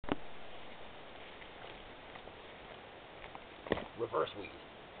reverse weave.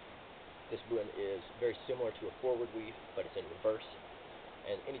 This one is very similar to a forward weave, but it's in reverse.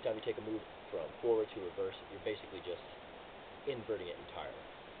 And anytime you take a move from forward to reverse, you're basically just inverting it entirely.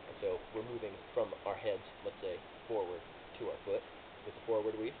 And so we're moving from our heads, let's say, forward to our foot with the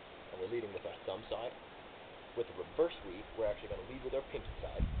forward weave, and we're leading with our thumb side. With the reverse weave, we're actually going to lead with our pinky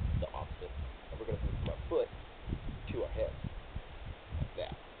side, the opposite, and we're going to move from our foot to our head, like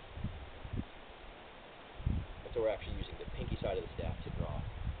that. And so we're actually using the pinky side of the staff to draw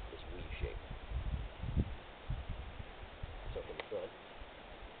this weave shape. So from the front,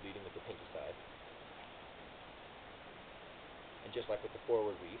 leading with the pinky side. And just like with the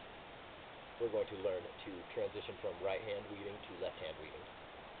forward weave, we're going to learn to transition from right hand weaving to left hand weaving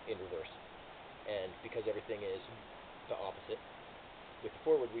in reverse. And because everything is the opposite, with the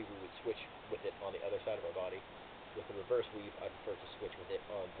forward weave we would switch with it on the other side of our body. With the reverse weave, I prefer to switch with it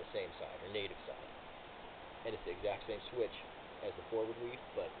on the same side, or native side. And it's the exact same switch as the forward weave,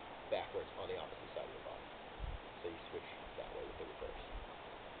 but backwards on the opposite side of the body. So you switch that way with the reverse.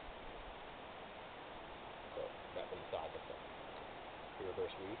 So that from the side to front. The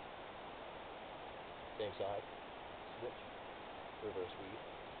reverse weave, same side, switch, reverse weave,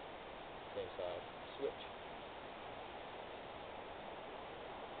 same side, switch.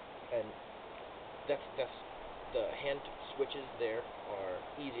 And that's the hand switches there are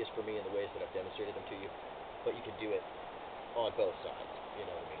easiest for me in the ways that I've demonstrated them to you, but you can do it on both sides, you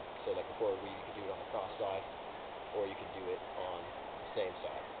know what I mean? So like the forward weave, you can do it on the cross side, or you can do it on the same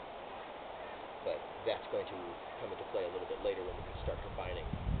side. But that's going to come into play a little bit later when we can start combining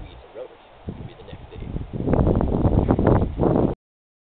weaves and rotors.